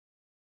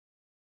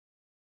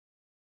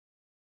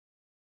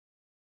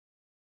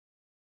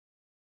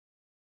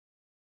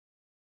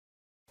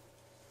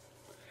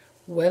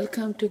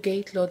Welcome to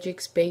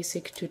GateLogic's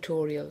basic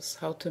tutorials,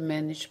 how to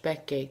manage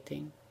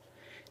backgating.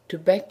 To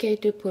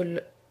backgate a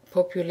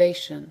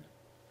population,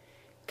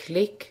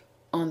 click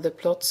on the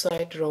plot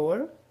side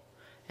drawer,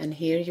 and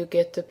here you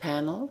get the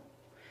panel,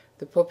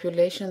 the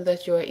population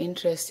that you are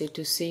interested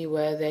to see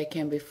where they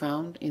can be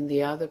found in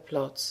the other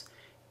plots.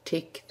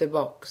 Tick the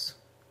box.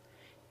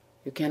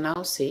 You can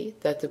now see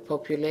that the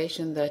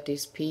population that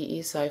is PE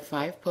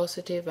Psi5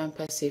 positive and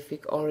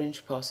Pacific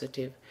Orange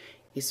positive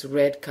is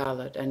red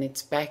colored, and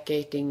it's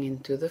backgating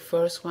into the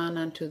first one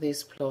and to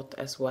this plot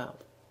as well.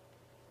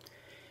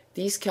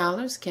 These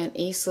colors can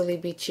easily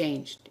be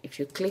changed. If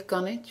you click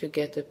on it, you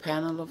get a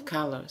panel of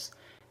colors,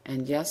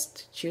 and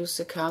just choose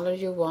the color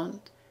you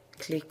want,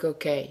 click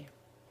OK.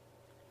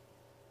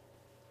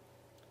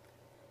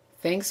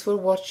 Thanks for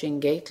watching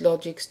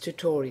GateLogic's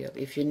tutorial.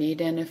 If you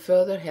need any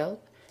further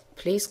help,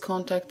 please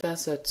contact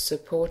us at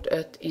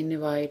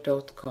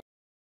support@inivai.com.